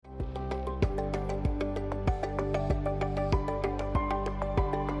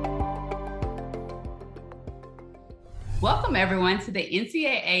Welcome, everyone, to the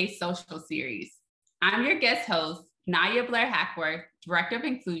NCAA Social Series. I'm your guest host, Naya Blair Hackworth, Director of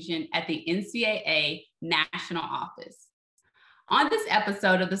Inclusion at the NCAA National Office. On this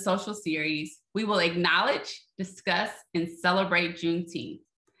episode of the Social Series, we will acknowledge, discuss, and celebrate Juneteenth.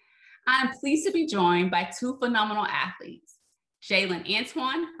 I'm pleased to be joined by two phenomenal athletes, Jalen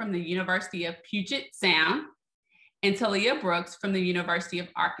Antoine from the University of Puget Sound and Talia Brooks from the University of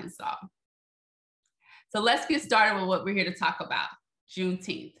Arkansas. So let's get started with what we're here to talk about,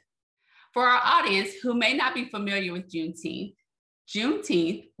 Juneteenth. For our audience who may not be familiar with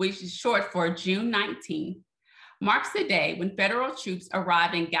Juneteenth, which is short for June 19th, marks the day when federal troops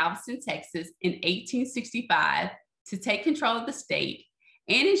arrived in Galveston, Texas in 1865 to take control of the state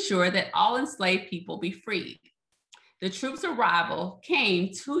and ensure that all enslaved people be freed. The troops' arrival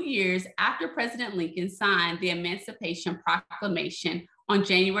came 2 years after President Lincoln signed the Emancipation Proclamation on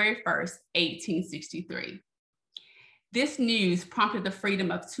January 1st, 1863. This news prompted the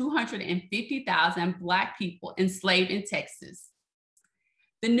freedom of 250,000 Black people enslaved in Texas.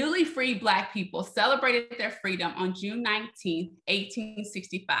 The newly freed Black people celebrated their freedom on June 19,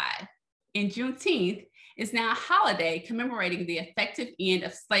 1865, and Juneteenth is now a holiday commemorating the effective end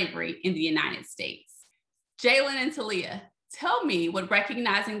of slavery in the United States. Jalen and Talia, tell me what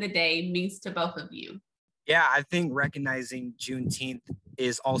recognizing the day means to both of you. Yeah, I think recognizing Juneteenth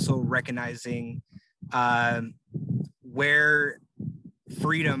is also recognizing where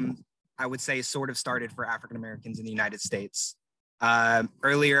freedom, I would say, sort of started for African Americans in the United States.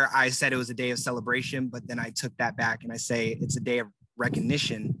 Earlier, I said it was a day of celebration, but then I took that back and I say it's a day of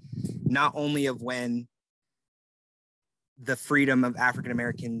recognition, not only of when the freedom of African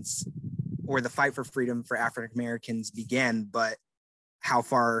Americans or the fight for freedom for African Americans began, but how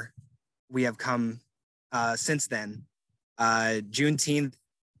far we have come since then. Juneteenth,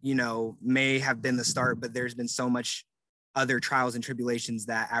 may have been the start, but there's been so much other trials and tribulations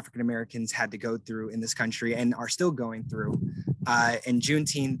that African Americans had to go through in this country and are still going through. And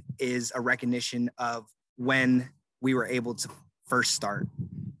Juneteenth is a recognition of when we were able to first start.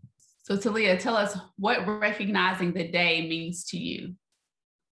 So Talia, tell us what recognizing the day means to you.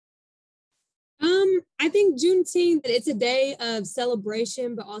 I think Juneteenth, it's a day of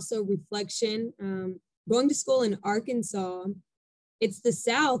celebration, but also reflection. Going to school in Arkansas, it's the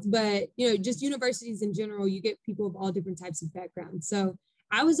South, but just universities in general, you get people of all different types of backgrounds. So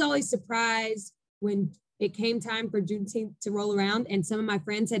I was always surprised when it came time for Juneteenth to roll around, and some of my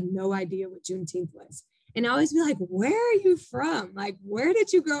friends had no idea what Juneteenth was. And I always be like, where are you from? Like, where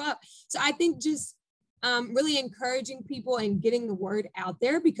did you grow up? So I think just really encouraging people and getting the word out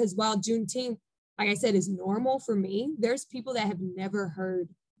there, because while Juneteenth, like I said, is normal for me, there's people that have never heard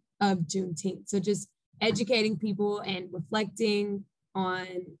of Juneteenth. So just educating people and reflecting on,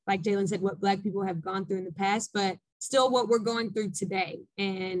 like Jalen said, what Black people have gone through in the past, but still what we're going through today,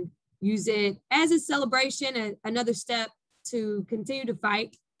 and use it as a celebration, another step to continue to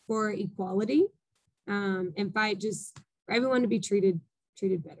fight for equality, and fight just for everyone to be treated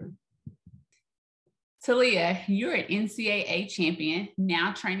better. Talia, you're an NCAA champion,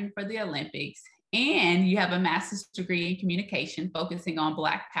 now training for the Olympics, and you have a master's degree in communication focusing on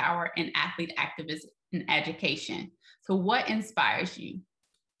Black power and athlete activism and education. So what inspires you?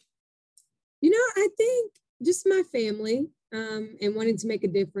 I think just my family, and wanting to make a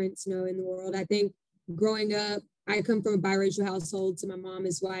difference, in the world. I think growing up, I come from a biracial household. So my mom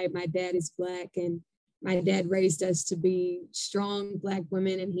is white, my dad is Black, and my dad raised us to be strong Black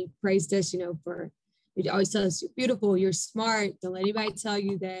women. And he praised us, he always tells us, you're beautiful, you're smart. Don't let anybody tell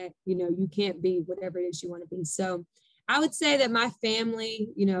you that, you can't be whatever it is you want to be. So I would say that my family,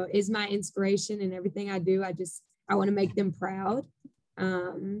 is my inspiration in everything I do. I want to make them proud,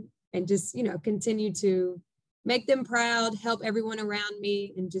 and just, continue to make them proud, help everyone around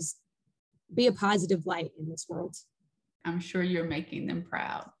me, and just be a positive light in this world. I'm sure you're making them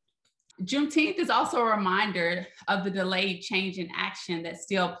proud. Juneteenth is also a reminder of the delayed change in action that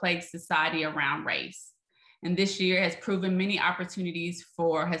still plagues society around race. And this year has provided many opportunities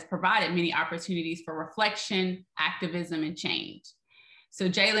for reflection, activism, and change. So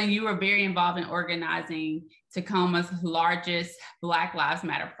Jalen, you were very involved in organizing Tacoma's largest Black Lives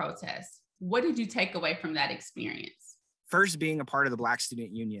Matter protest. What did you take away from that experience? First, being a part of the Black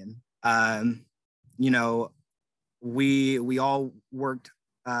Student Union. We all worked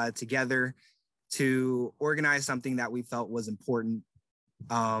together to organize something that we felt was important.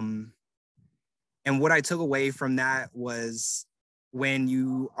 And what I took away from that was when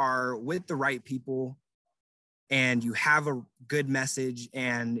you are with the right people and you have a good message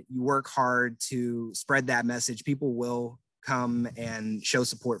and you work hard to spread that message, people will come and show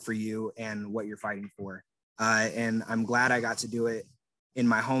support for you and what you're fighting for. And I'm glad I got to do it in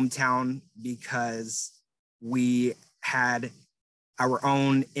my hometown because we had our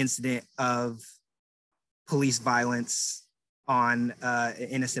own incident of police violence on an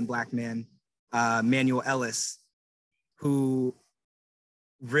innocent Black man, Manuel Ellis, who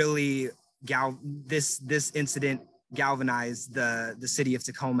really this incident galvanized the city of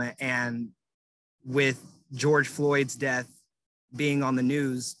Tacoma. And with George Floyd's death being on the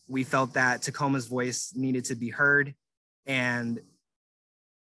news, we felt that Tacoma's voice needed to be heard. And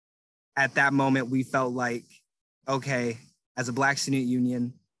at that moment, we felt like, okay, as a Black Student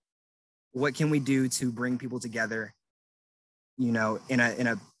Union, what can we do to bring people together, you know, in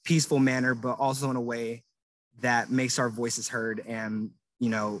a peaceful manner, but also in a way that makes our voices heard. And, you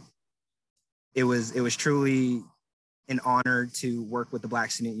know, it was truly an honor to work with the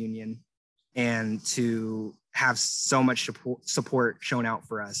Black Student Union and to have so much support shown out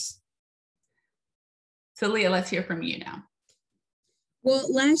for us. So Leah, let's hear from you now.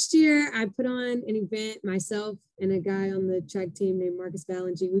 Well, last year I put on an event, myself and a guy on the track team named Marcus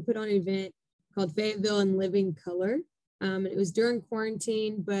Ballingy. We put on an event called Fayetteville in Living Color. It was during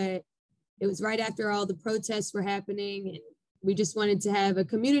quarantine, but it was right after all the protests were happening. And we just wanted to have a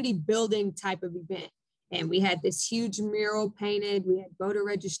community building type of event. And we had this huge mural painted. We had voter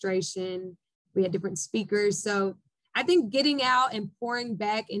registration. We had different speakers. So I think getting out and pouring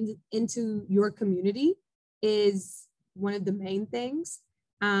back into your community is one of the main things.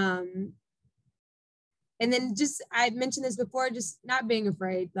 And then just, I mentioned this before, just not being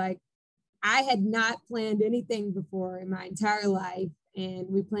afraid. Like, I had not planned anything before in my entire life. And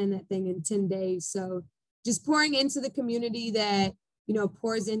we planned that thing in 10 days. So just pouring into the community that, you know,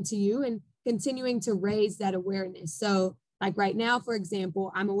 pours into you and continuing to raise that awareness. So like right now, for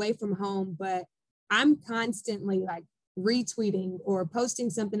example, I'm away from home, but I'm constantly like retweeting or posting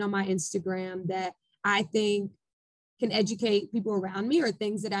something on my Instagram that I think can educate people around me or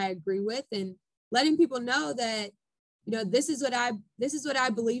things that I agree with, and letting people know that, you know, this is what I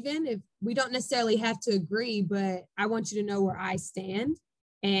believe in. If we don't necessarily have to agree, but I want you to know where I stand.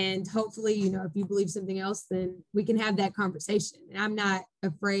 And hopefully, you know, if you believe something else, then we can have that conversation. And I'm not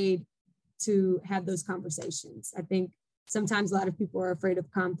afraid to have those conversations. I think sometimes a lot of people are afraid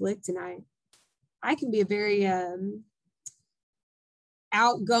of conflict, and I can be a very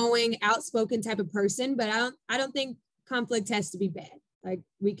outgoing, outspoken type of person, but I don't think conflict has to be bad. Like,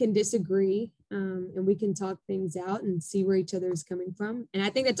 we can disagree, and we can talk things out and see where each other is coming from. And I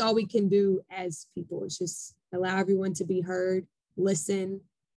think that's all we can do as people. It's just allow everyone to be heard, listen,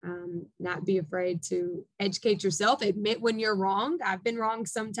 not be afraid to educate yourself, admit when you're wrong. I've been wrong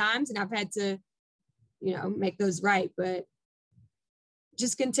sometimes and I've had to, you know, make those right, but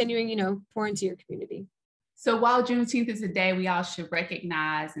just continuing, you know, pour into your community. So while Juneteenth is a day we all should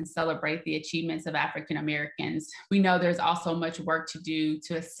recognize and celebrate the achievements of African Americans, we know there's also much work to do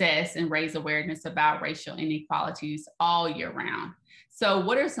to assess and raise awareness about racial inequalities all year round. So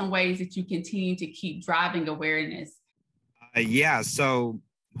what are some ways that you continue to keep driving awareness? So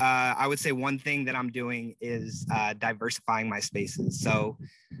I would say one thing that I'm doing is diversifying my spaces. So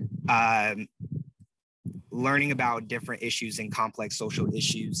learning about different issues and complex social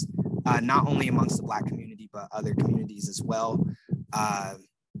issues, not only amongst the Black community, but other communities as well.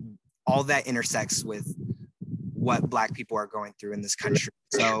 All that intersects with what Black people are going through in this country.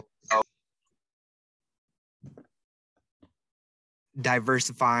 So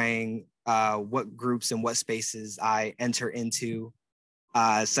diversifying what groups and what spaces I enter into,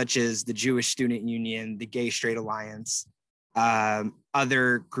 such as the Jewish Student Union, the Gay Straight Alliance,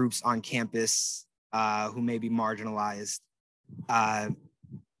 other groups on campus who may be marginalized,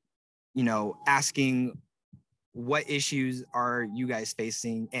 you know, asking what issues are you guys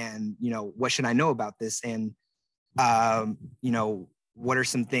facing, and, you know, what should I know about this? And, you know, what are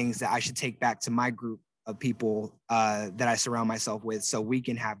some things that I should take back to my group of people that I surround myself with, so we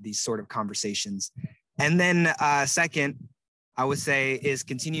can have these sort of conversations. And then second, I would say, is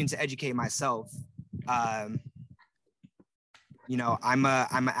continuing to educate myself. You know, I'm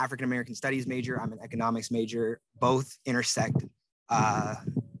an African American studies major. I'm an economics major. Both intersect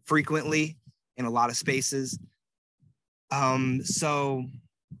frequently in a lot of spaces. So,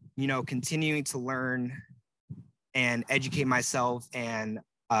 you know, continuing to learn and educate myself, and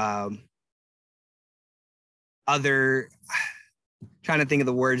trying to think of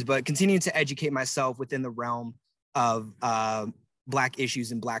the words, but continuing to educate myself within the realm of Black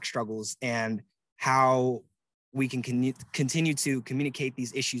issues and Black struggles, and how we can continue to communicate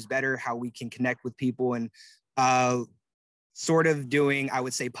these issues better, how we can connect with people, and sort of doing, I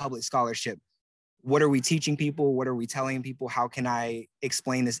would say, public scholarship. What are we teaching people? What are we telling people? How can I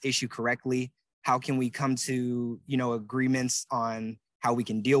explain this issue correctly? how can we come to, agreements on how we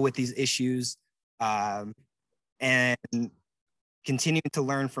can deal with these issues, and continuing to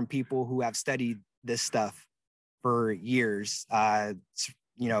learn from people who have studied this stuff for years,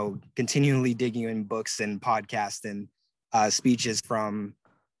 continually digging in books and podcasts and speeches from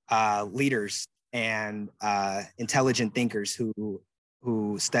leaders and intelligent thinkers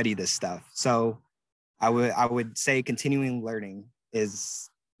who study this stuff. So I would say continuing learning is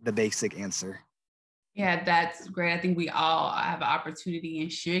the basic answer. Yeah, that's great. I think we all have an opportunity and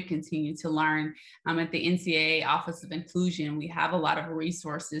should continue to learn. At the NCAA Office of Inclusion, we have a lot of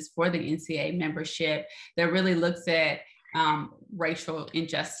resources for the NCAA membership that really looks at racial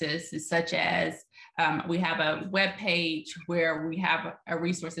injustice, such as we have a web page where we have a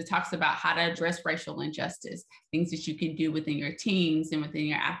resource that talks about how to address racial injustice, things that you can do within your teams and within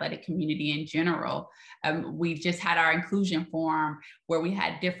your athletic community in general. We just had our inclusion forum where we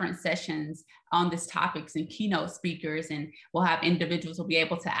had different sessions on these topics and keynote speakers, and we'll have individuals will be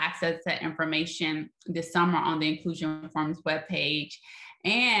able to access that information this summer on the Inclusion Forum's webpage.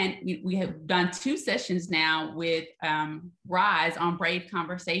 And we have done 2 sessions now with RISE on Brave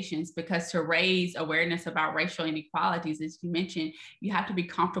Conversations, because to raise awareness about racial inequalities, as you mentioned, you have to be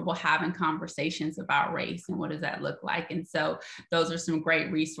comfortable having conversations about race and what does that look like. And so those are some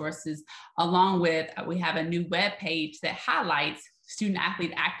great resources, along with we have a new web page that highlights student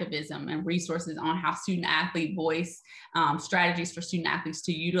athlete activism and resources on how student athlete voice, strategies for student athletes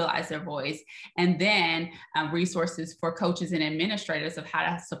to utilize their voice, and then resources for coaches and administrators of how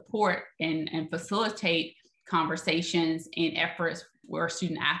to support and facilitate conversations and efforts where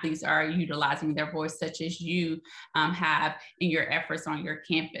student athletes are utilizing their voice, such as you have in your efforts on your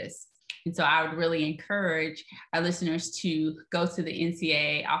campus. And so I would really encourage our listeners to go to the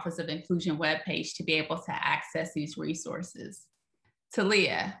NCAA Office of Inclusion webpage to be able to access these resources.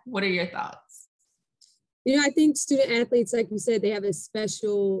 Talia, what are your thoughts? I think student athletes, like you said, they have a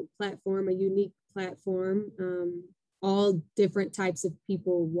special platform, a unique platform. All different types of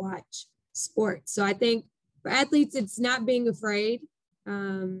people watch sports. So I think for athletes, it's not being afraid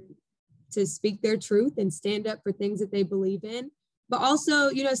to speak their truth and stand up for things that they believe in, but also,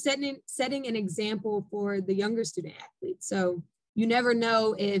 setting an example for the younger student athletes. So you never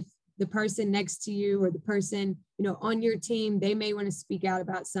know if the person next to you or the person, on your team, they may want to speak out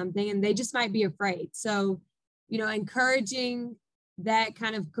about something and they just might be afraid. So, encouraging that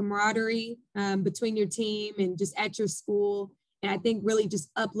kind of camaraderie between your team and just at your school. And I think really just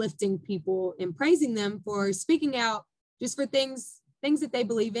uplifting people and praising them for speaking out just for things that they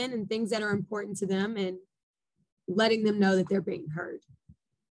believe in and things that are important to them, and letting them know that they're being heard.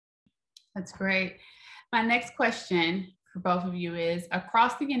 That's great. My next question for both of you is,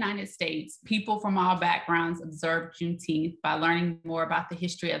 across the United States, people from all backgrounds observe Juneteenth by learning more about the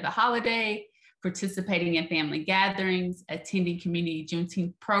history of the holiday, participating in family gatherings, attending community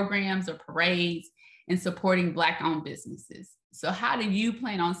Juneteenth programs or parades, and supporting Black-owned businesses. So how do you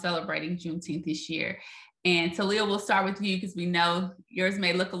plan on celebrating Juneteenth this year? And Talia, we'll start with you because we know yours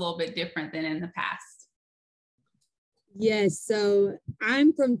may look a little bit different than in the past. Yes, so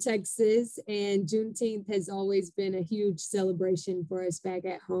I'm from Texas, and Juneteenth has always been a huge celebration for us back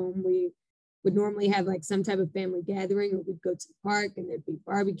at home. We would normally have like some type of family gathering, or we'd go to the park and there'd be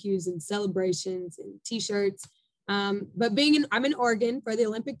barbecues and celebrations and t-shirts. But I'm in Oregon for the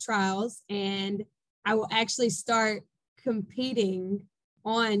Olympic trials, and I will actually start competing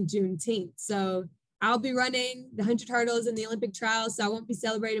on Juneteenth. So I'll be running the 100 hurdles in the Olympic trials, so I won't be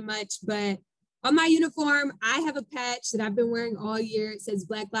celebrating much, but on my uniform, I have a patch that I've been wearing all year. It says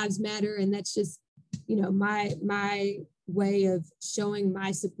Black Lives Matter. And that's just, my way of showing my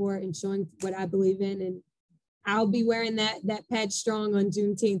support and showing what I believe in. And I'll be wearing that patch strong on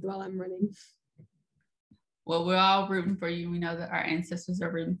Juneteenth while I'm running. Well, we're all rooting for you. We know that our ancestors are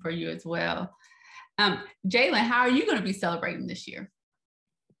rooting for you as well. Jalen, how are you going to be celebrating this year?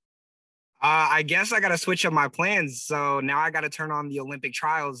 I guess I got to switch up my plans. So now I got to turn on the Olympic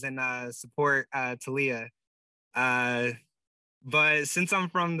trials and support Talia. But since I'm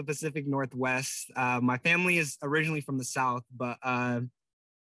from the Pacific Northwest, my family is originally from the South, but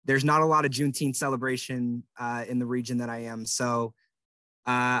there's not a lot of Juneteenth celebration in the region that I am. So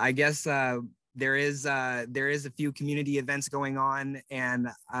I guess there is a few community events going on, and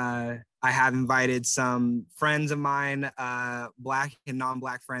I have invited some friends of mine, Black and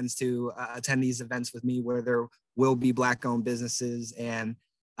non-Black friends, to attend these events with me, where there will be Black-owned businesses, and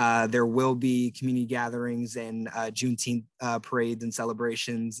there will be community gatherings and Juneteenth parades and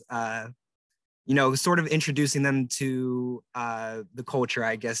celebrations, sort of introducing them to the culture,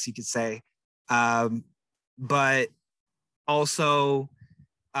 I guess you could say. But also,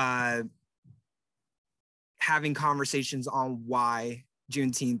 having conversations on why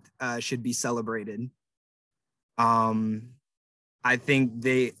Juneteenth should be celebrated. I think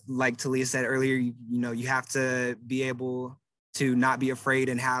they, like Talia said earlier, you have to be able to not be afraid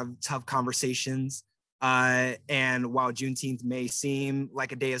and have tough conversations. And while Juneteenth may seem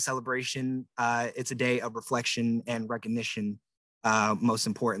like a day of celebration, it's a day of reflection and recognition, most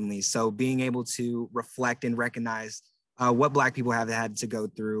importantly. So being able to reflect and recognize what Black people have had to go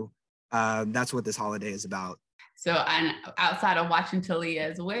through, that's what this holiday is about. So, and outside of watching Talia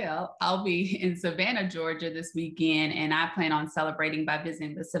as well, I'll be in Savannah, Georgia this weekend, and I plan on celebrating by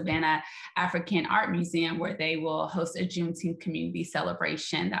visiting the Savannah African Art Museum, where they will host a Juneteenth community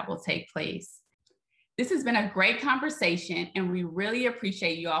celebration that will take place. This has been a great conversation, and we really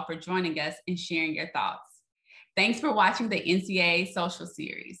appreciate you all for joining us and sharing your thoughts. Thanks for watching the NCAA Social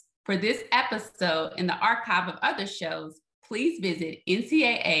Series. For this episode and the archive of other shows, please visit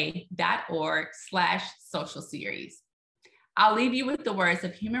ncaa.org/social series. I'll leave you with the words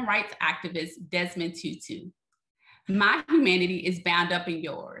of human rights activist Desmond Tutu. My humanity is bound up in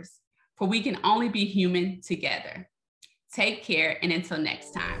yours, for we can only be human together. Take care, and until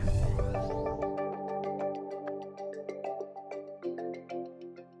next time.